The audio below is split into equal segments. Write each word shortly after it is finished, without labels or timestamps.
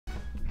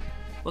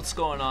What's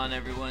going on,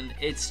 everyone?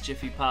 It's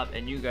Jiffy Pop,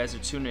 and you guys are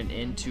tuning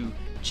in to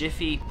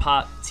Jiffy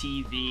Pop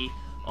TV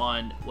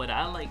on what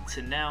I like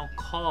to now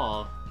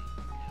call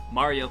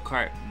Mario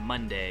Kart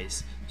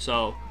Mondays.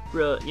 So,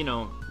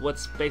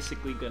 what's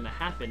basically going to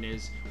happen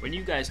is when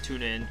you guys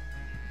tune in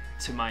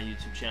to my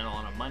YouTube channel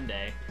on a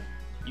Monday,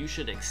 you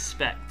should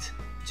expect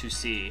to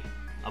see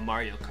a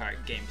Mario Kart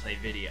gameplay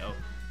video.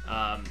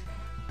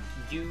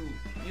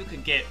 You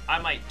could get, I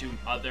might do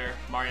other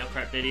Mario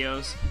Kart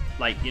videos,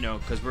 like,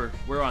 because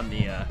we're on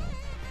the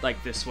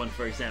like this one,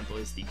 for example,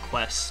 is the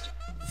quest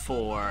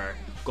for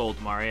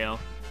Gold Mario.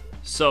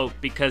 So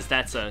because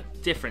that's a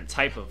different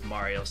type of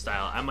Mario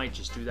style, I might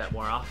just do that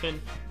more often.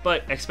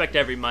 But expect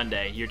every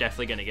Monday you're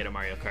definitely gonna get a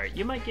Mario Kart.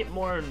 You might get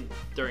more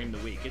during the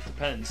week. It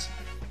depends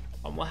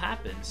on what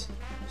happens.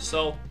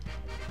 So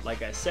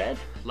like I said,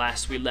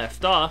 last we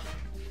left off,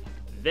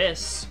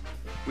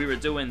 we were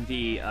doing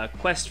the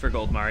quest for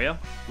Gold Mario.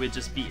 We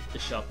just beat the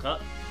Shell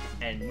Cup,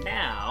 and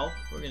now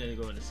we're gonna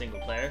go into single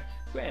player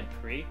Grand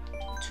Prix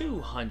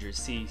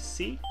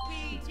 200cc.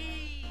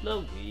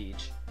 Luigi.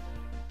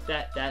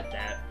 That.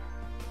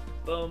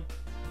 Boom.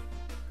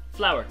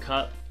 Flower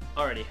Cup.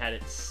 Already had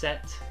it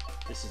set.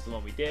 This is the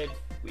one we did.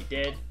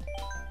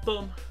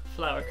 Boom.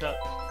 Flower Cup.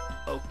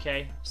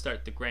 Okay.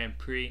 Start the Grand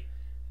Prix.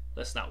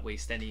 Let's not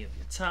waste any of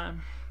your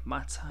time.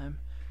 My time.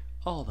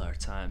 All our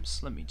times.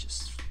 Let me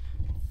just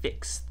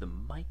fix the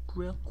mic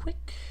real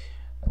quick.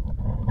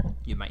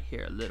 You might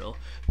hear a little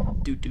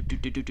do.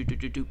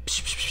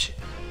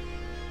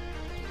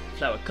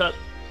 Flower Cup,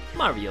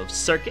 Mario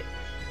Circuit.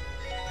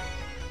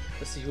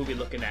 Let's see who we're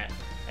looking at.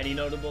 Any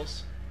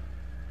notables?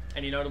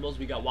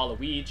 We got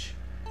Waluigi.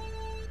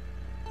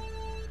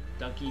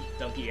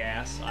 Donkey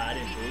ass. I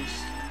didn't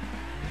boost.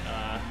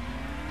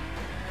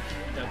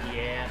 Donkey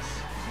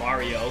ass.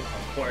 Mario,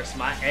 of course,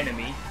 my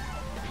enemy.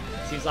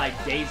 Seems like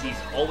Daisy's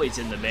always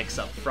in the mix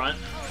up front.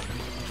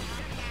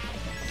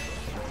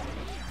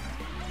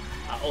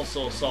 I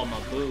also saw my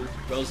boo,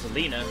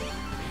 Rosalina.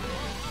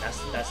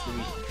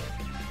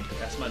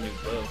 That's my new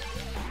boo,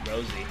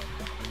 Rosie.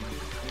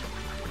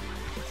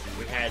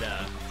 We had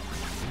an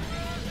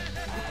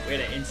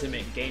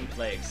intimate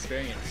gameplay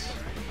experience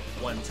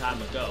one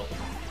time ago.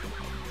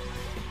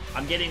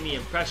 I'm getting the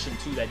impression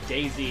too that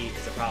Daisy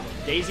is a problem.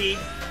 Daisy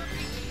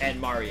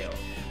and Mario.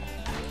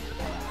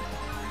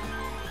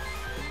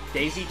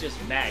 Daisy just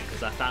mad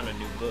because I found a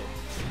new boo.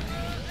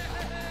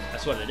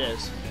 That's what it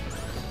is.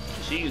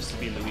 She used to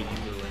be Luigi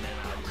Boo, and then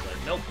I was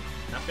like, nope,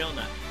 not feeling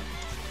that.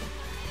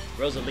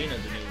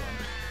 Rosalina's the new one.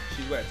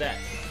 She's where it's at.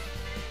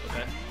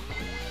 Okay.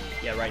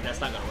 Yeah, right, that's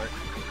not gonna work.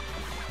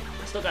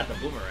 I still got the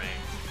boomerang.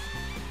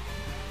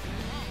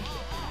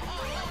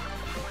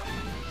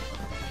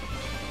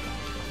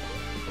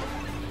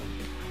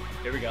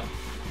 Here we go.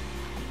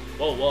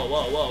 Whoa.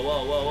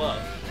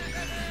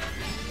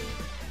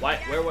 Why,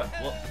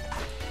 what?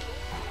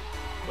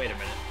 Wait a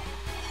minute.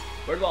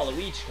 Where did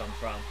Waluigi come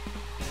from?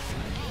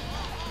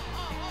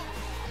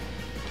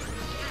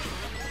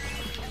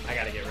 I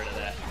gotta get rid of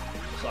that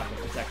so I can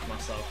protect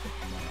myself.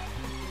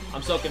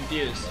 I'm so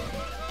confused.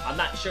 I'm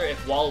not sure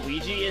if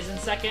Waluigi is in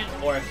second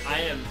or if I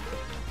am,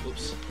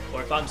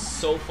 or if I'm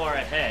so far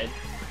ahead.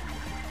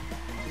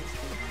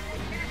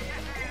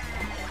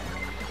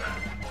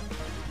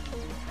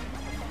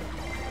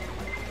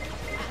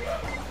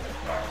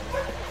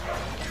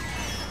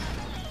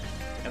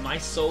 Am I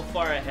so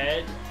far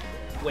ahead?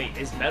 Wait,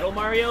 is Metal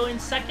Mario in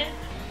second?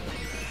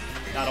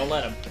 No, don't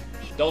let him.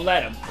 Don't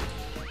let him.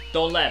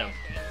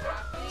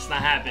 It's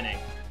not happening.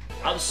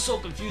 I was so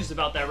confused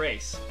about that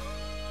race.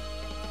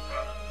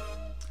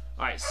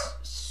 Alright,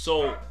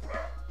 so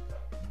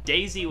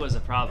Daisy was a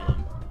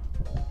problem,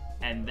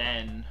 and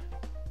then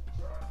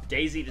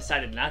Daisy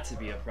decided not to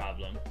be a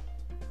problem.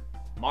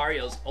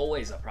 Mario's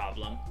always a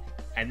problem,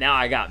 and now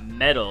I got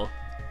Metal,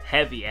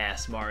 heavy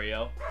ass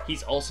Mario.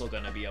 He's also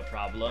gonna be a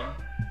problem.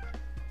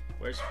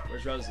 Where's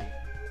Rosie?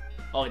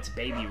 Oh, it's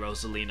baby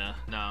Rosalina.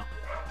 No,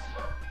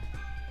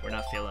 we're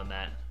not feeling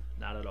that.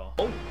 Not at all.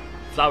 Oh,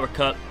 Flower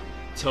Cup,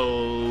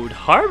 Toad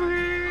Harbor.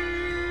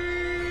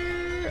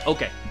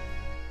 Okay,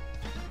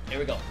 here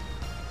we go.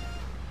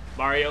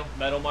 Mario,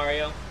 Metal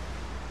Mario.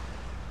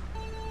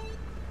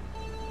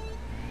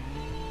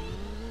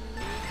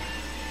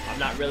 I'm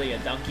not really a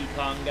Donkey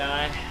Kong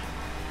guy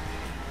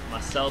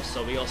myself,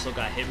 so we also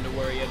got him to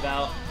worry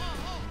about.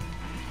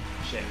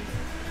 Shit.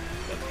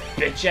 The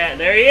bitch ass.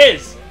 There he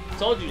is! I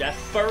told you, that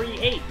furry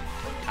ape.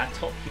 I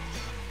told you.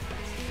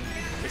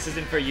 This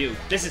isn't for you.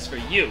 This is for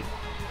you.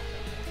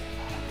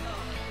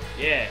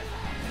 Yeah.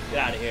 Get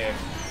out of here.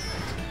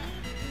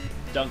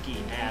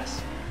 Donkey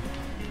ass.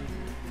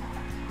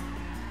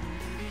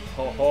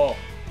 Ho ho.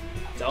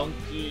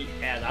 Donkey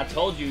ass. I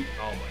told you.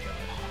 Oh my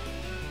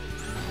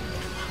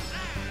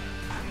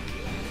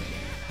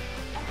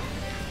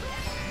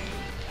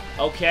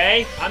god.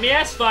 Okay. I mean,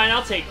 that's fine.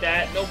 I'll take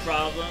that. No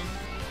problem.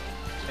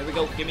 Here we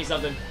go. Give me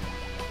something.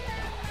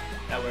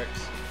 That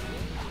works.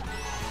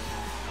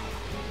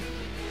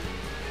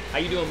 How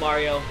you doing,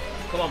 Mario?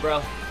 Come on,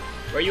 bro.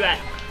 Where you at?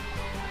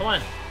 Come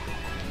on.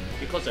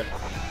 Get closer.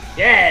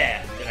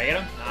 Yeah! Did I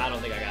get him? Nah, I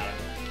don't think I got him.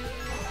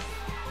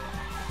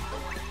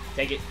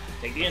 Take it.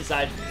 Take the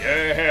inside.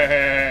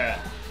 Yeah.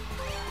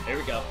 Here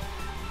we go.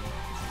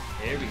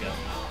 Here we go.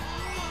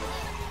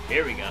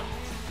 Here we go.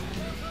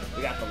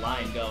 We got the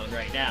line going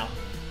right now.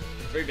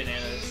 3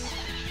 bananas.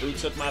 Who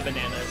took my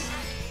bananas?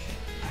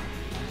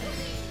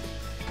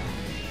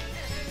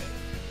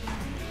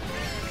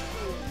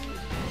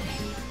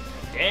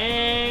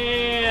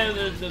 Damn,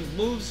 the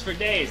moves for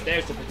days.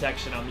 There's the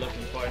protection I'm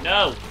looking for.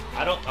 No,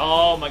 I don't.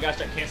 Oh my gosh,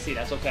 I can't see.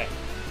 That's okay.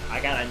 I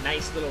got a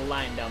nice little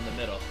line down the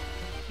middle.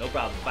 No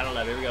problem. Final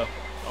lap. Here we go.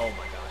 Oh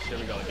my gosh. Here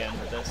we go again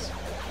with this.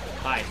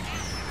 Hi.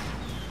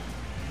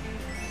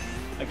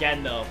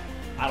 Again, though.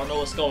 I don't know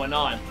what's going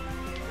on.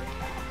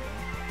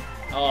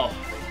 Oh.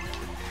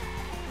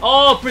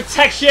 Oh,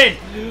 protection!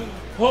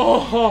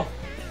 Oh,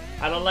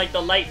 I don't like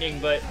the lightning,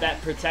 but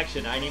that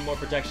protection. I need more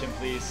protection,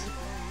 please.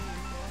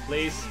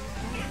 Please.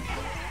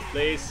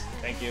 Please.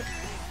 Thank you.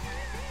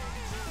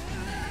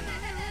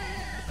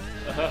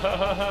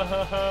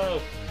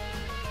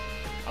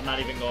 I'm not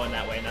even going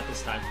that way, not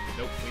this time.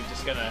 Nope, we're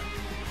just gonna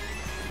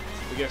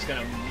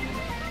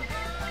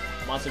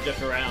monster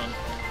drift around.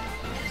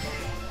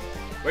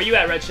 Where you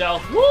at, Red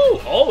Shell? Woo!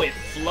 Oh, it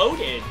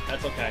floated.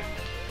 That's okay.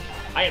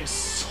 I am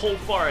so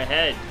far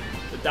ahead.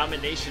 The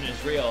domination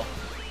is real.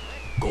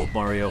 Gold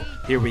Mario,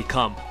 here we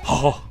come.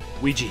 Oh,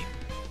 Ouija.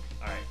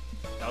 Alright,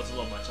 that was a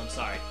little much, I'm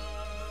sorry.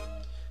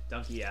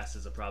 Donkey ass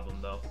is a problem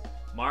though.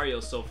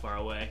 Mario's so far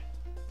away.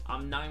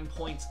 I'm 9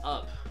 points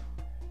up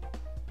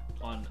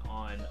on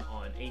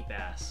Ape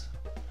Ass.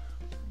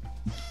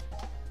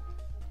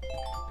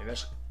 Maybe I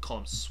should call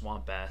him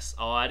Swamp Ass.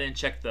 Oh, I didn't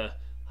check the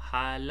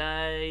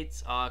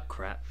highlights. Aw, oh,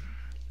 crap.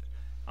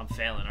 I'm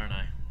failing, aren't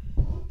I?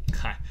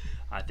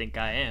 I think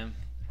I am.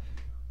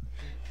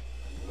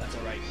 That's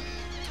alright.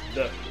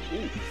 The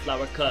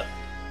Flower Cup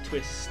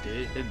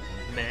Twisted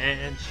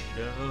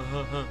Mansion.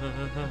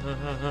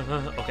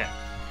 Okay.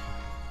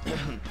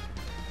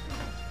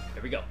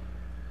 Here we go.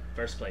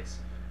 First place.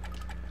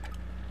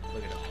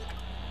 Look at him.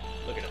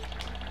 Look at him.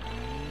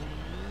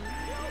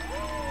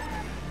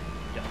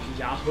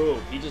 Yahoo!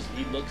 He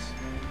looks.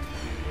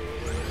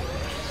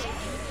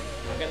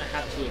 I'm gonna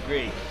have to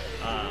agree.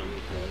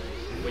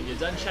 When you're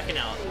done checking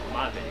out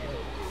my video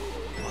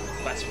on the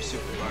quest for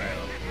Super Mario,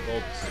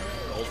 Gold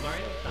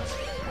Mario? That's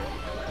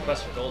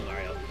quest for Gold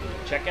Mario.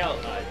 Check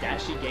out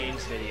Dashy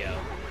Games' video.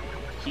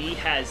 He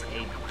has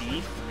a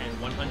beef and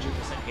 100%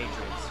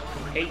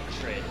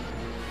 hatred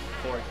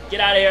for. Get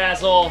out of here,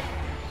 asshole!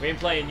 We ain't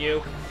playing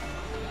you.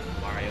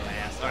 Mario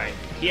ass. Alright,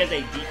 he has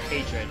a deep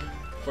hatred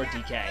for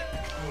DK.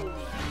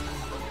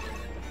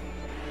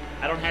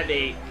 I don't have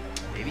a.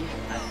 Maybe?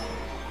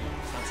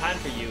 It's not time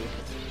for you.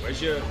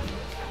 Where's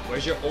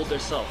your older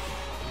self?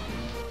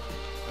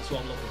 That's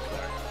what I'm looking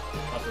for.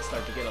 About to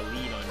start to get a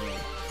lead on you.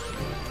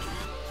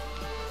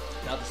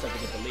 About to start to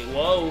get the lead.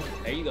 Whoa!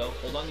 There you go.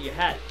 Hold on to your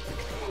hat.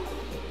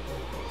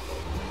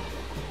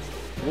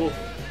 Whoa.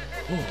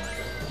 Whoa.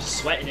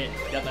 Sweating it.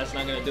 Yep, that's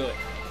not gonna do it.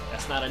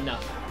 That's not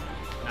enough.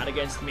 Not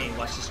against me.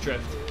 Watch this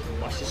drift.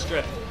 Watch this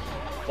drift.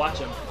 Watch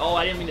him. Oh,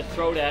 I didn't mean to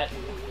throw that.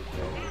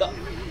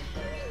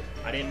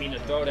 I didn't mean to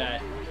throw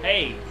that.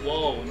 Hey,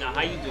 whoa. Now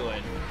how you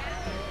doing?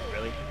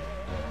 Really?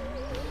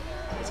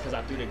 It's because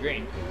I threw the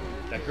green.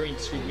 That green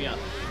screwed me up.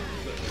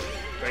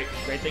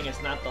 Great thing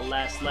it's not the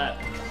last lap.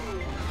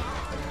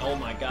 Oh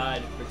my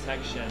god,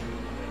 protection.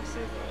 I'm gonna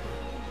save that.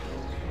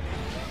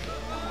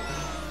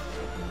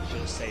 Should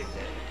have saved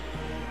it.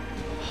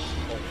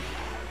 Oh,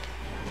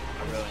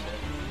 I ruined it.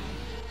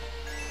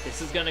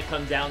 This is gonna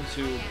come down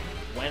to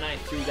when I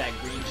threw that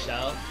green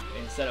shell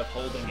instead of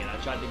holding it. I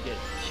tried to get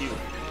cute.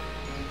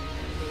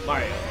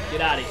 Mario,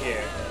 get out of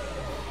here.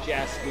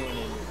 Jaspoon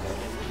in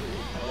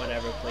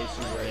whatever place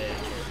you were in.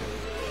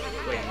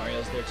 Wait,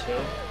 Mario's there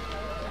too?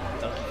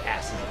 Donkey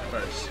ass is up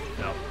first.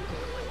 No.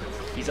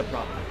 He's a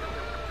problem.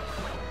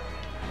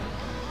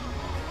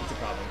 He's a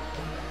problem.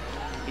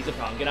 He's a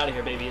problem. Get out of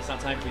here, baby. It's not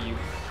time for you.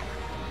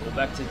 Go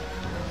back to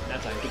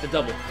that time. Get the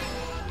double.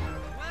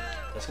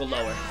 Let's go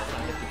lower. Let's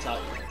not hit the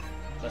top.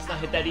 Let's not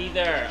hit that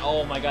either.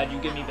 Oh my god, you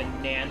give me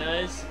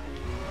bananas?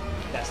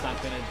 That's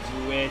not gonna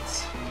do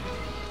it.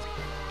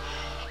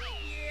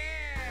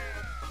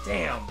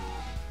 Damn.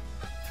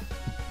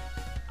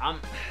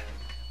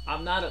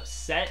 I'm not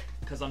upset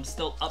because I'm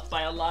still up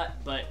by a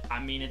lot, but I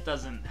mean it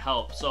doesn't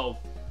help. So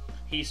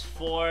he's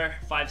 4,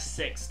 5,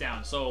 6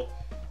 down. So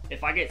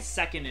if I get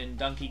second and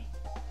Donkey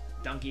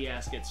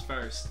ass gets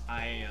first,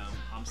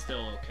 I'm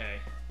still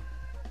okay.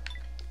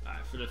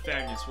 Alright, for the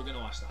fairness, we're gonna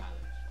watch the highlights.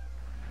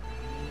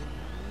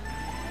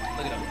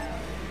 Look at him.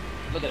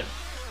 Look at him.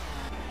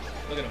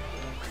 Look at him.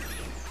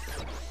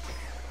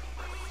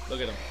 Look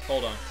at him.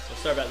 Hold on.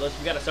 Let's start back. We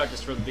gotta start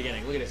this from the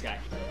beginning. Look at this guy.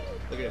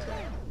 Look at this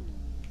guy.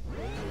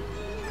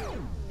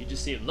 You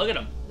just see him. Look at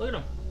him. Look at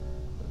him.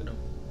 Look at him.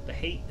 The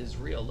hate is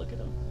real. Look at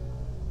him.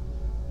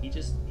 He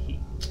just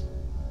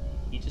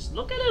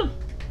look at him.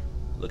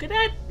 Look at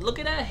that. Look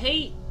at that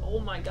hate. Oh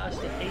my gosh,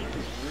 the hate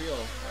is real.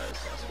 Alright,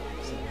 that's what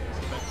we said. Let's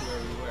get back to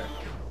where we were.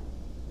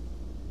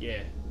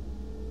 Yeah.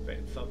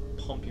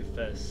 Pump your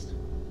fist.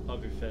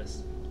 Pump your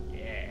fist.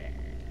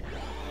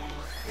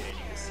 We didn't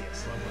need to see a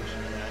slow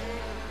motion of that.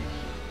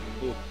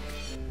 Ooh.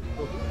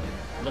 Ooh.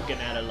 Looking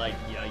at it like,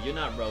 yeah, you're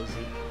not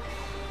Rosie.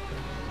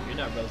 You're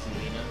not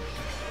Rosalina.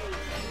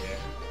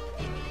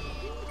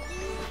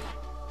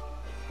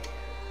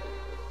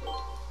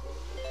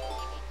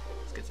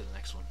 Let's get to the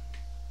next one.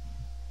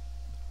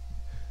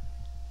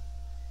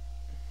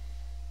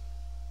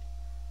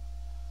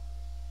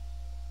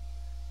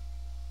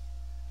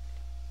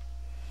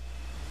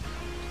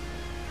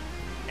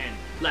 And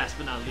last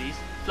but not least,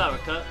 flower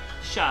cut,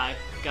 shy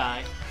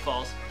guy,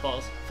 false,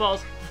 false,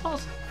 false,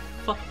 false,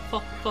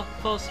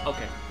 false.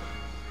 Okay.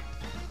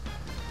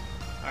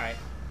 Alright.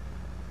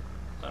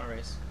 Final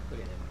race.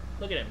 Look at him.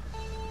 Look at him.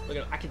 Look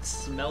at him. I can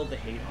smell the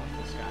hate off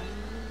this guy.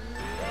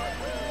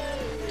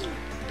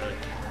 Good.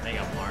 I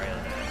got Mario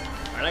in the bag.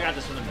 Alright, I got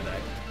this one in the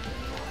bag.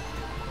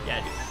 Yeah,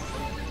 I do.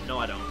 No,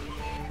 I don't.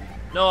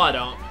 No, I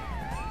don't.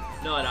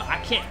 No, I don't. I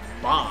can't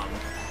bomb.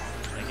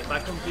 Like, if I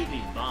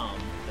completely bomb,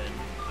 then,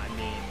 I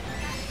mean...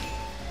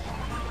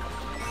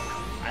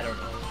 I don't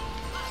know.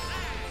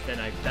 Then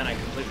I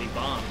completely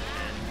bombed,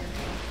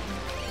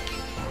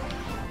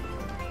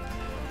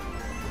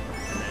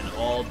 and then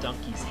all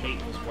Donkey's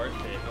hate was worth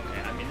it.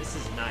 Okay, I mean, this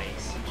is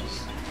nice.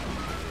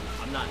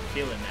 I'm not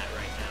feeling that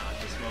right now at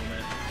this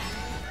moment.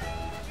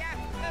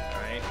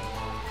 Alright.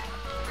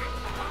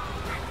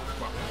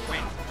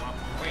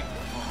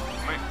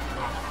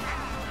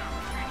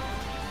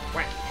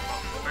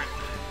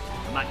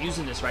 I'm not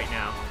using this right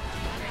now.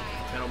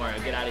 Metal Mario,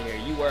 get out of here.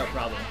 You were a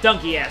problem.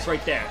 Donkey ass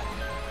right there.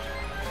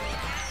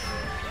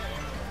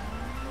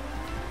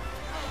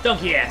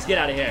 Donkey ass, get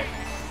out of here.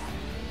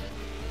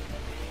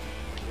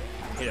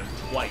 Hit him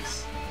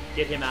twice.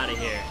 Get him out of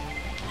here.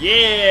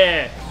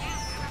 Yeah!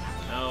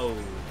 No.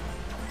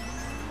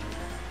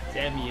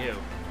 Damn you.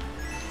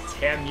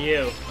 Damn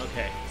you.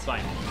 Okay, it's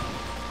fine.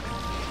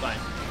 It's fine.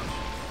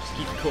 Just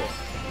keep it cool.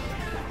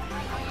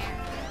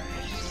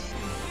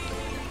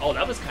 Oh,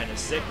 that was kind of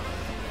sick.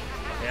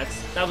 Okay,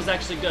 that was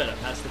actually good. I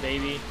passed the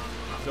baby,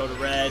 throw the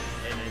red,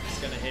 and it's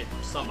gonna hit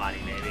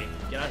somebody maybe.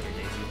 Get out of here,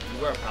 Daisy.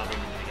 You were a problem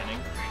in the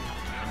beginning.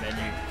 And then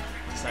you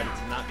decided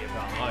to not be a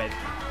problem. Alright.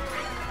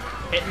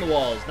 Hitting the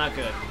walls, not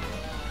good.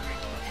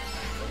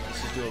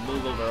 Let's just do a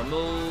move over a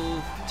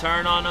move.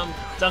 Turn on him.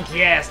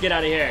 Donkey ass, get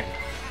out of here.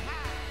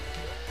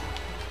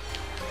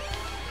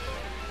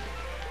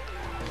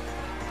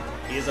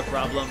 He is a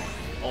problem.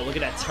 Oh, look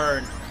at that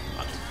turn.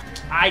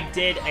 I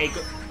did a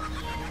good...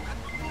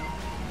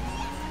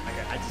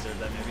 I deserve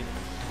that, maybe.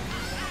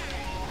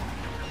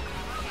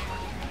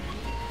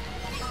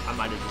 I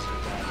might have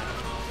deserved that.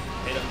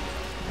 Hit him.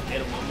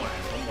 Hit him one more.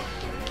 One more.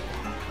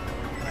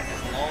 Alright,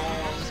 as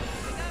long as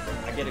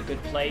I get a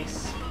good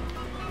place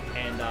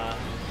and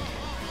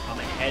I'm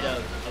ahead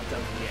of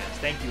Donkey Ass.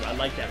 Thank you. I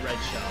like that red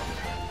shell.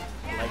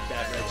 I like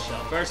that red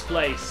shell. First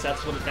place.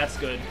 That's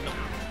good. No.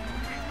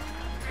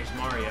 There's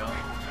Mario.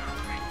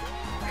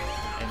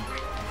 And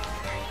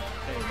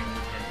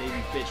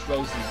baby bitch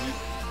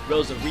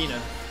Rosarina.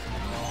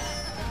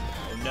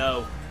 Oh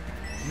no.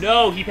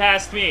 No, he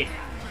passed me.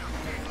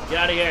 Get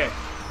out of here.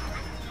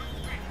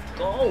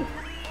 Go.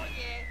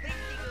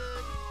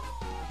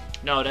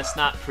 No, that's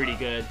not pretty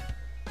good.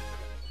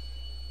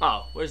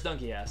 Oh, where's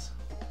Donkey Ass?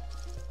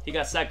 He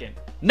got second.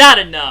 Not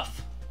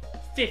enough.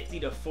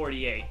 50 to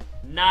 48.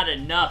 Not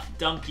enough,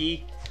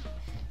 Donkey.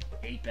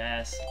 Ape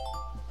ass.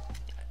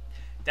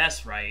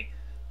 That's right.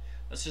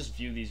 Let's just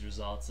view these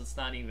results. Let's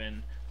not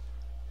even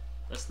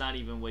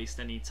waste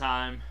any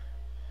time.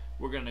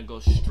 We're gonna go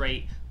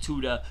straight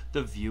to the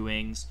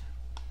viewings.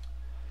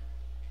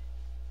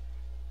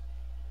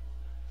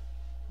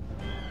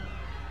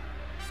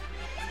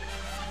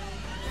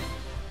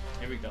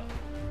 Here we go.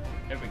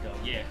 Here we go.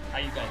 Yeah. How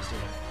you guys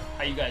doing?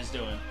 How you guys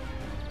doing?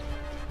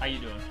 How you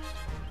doing?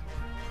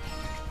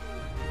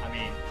 I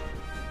mean,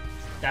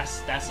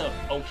 that's a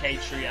okay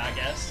tree, I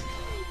guess.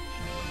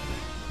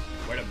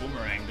 Where'd the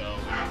boomerang go?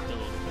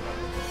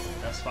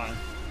 That's fine.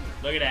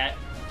 Look at that.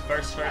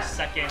 First,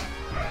 second.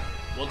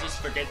 We'll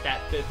just forget that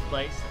 5th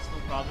place. That's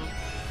no problem.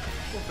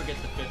 We'll forget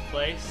the 5th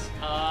place.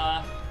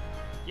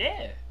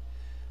 Yeah.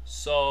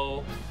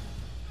 So.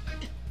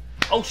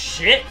 Oh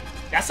shit!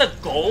 That's a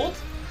gold?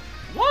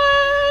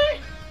 What?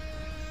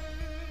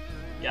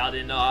 Y'all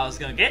didn't know I was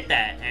gonna get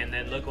that, and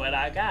then look what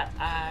I got.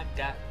 I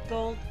got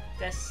gold.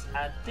 Yes,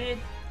 I did.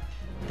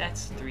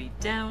 That's 3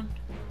 down.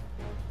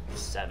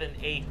 7,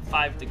 8,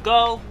 5 to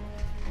go.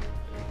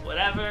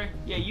 Whatever.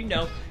 Yeah, you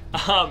know.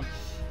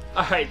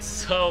 Alright,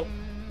 so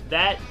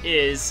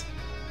that's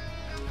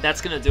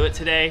gonna do it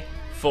today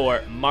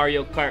for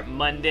Mario Kart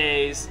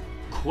Monday's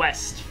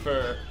quest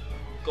for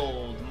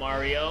Gold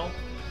Mario.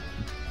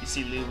 You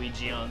see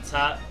Luigi on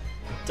top,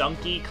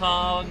 Donkey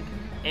Kong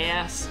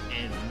ass,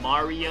 and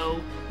Mario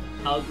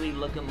ugly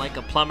looking like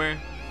a plumber.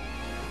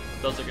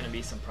 Those are gonna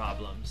be some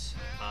problems.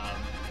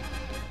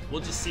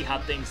 We'll just see how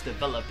things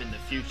develop in the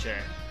future.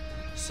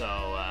 So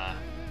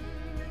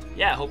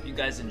yeah, I hope you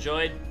guys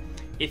enjoyed.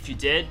 If you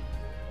did,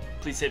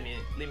 please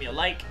leave me a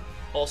like.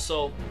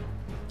 Also,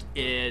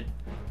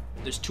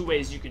 there's 2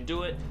 ways you can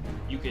do it.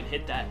 You can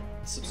hit that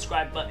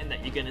subscribe button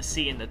that you're gonna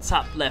see in the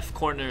top left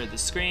corner of the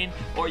screen,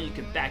 or you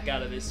can back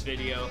out of this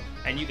video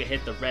and you can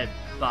hit the red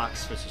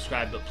box for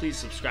subscribe. But please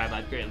subscribe,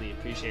 I'd greatly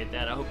appreciate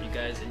that. I hope you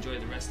guys enjoy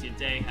the rest of your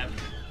day. Have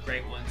a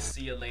great one.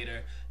 See you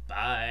later.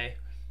 Bye.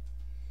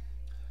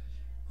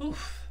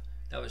 Oof,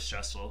 that was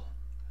stressful.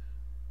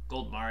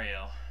 Gold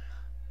Mario.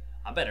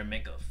 I better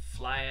make a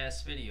fly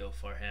ass video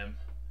for him,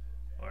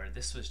 or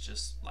this was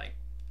just like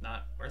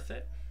not worth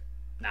it.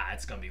 Nah,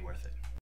 it's gonna be worth it.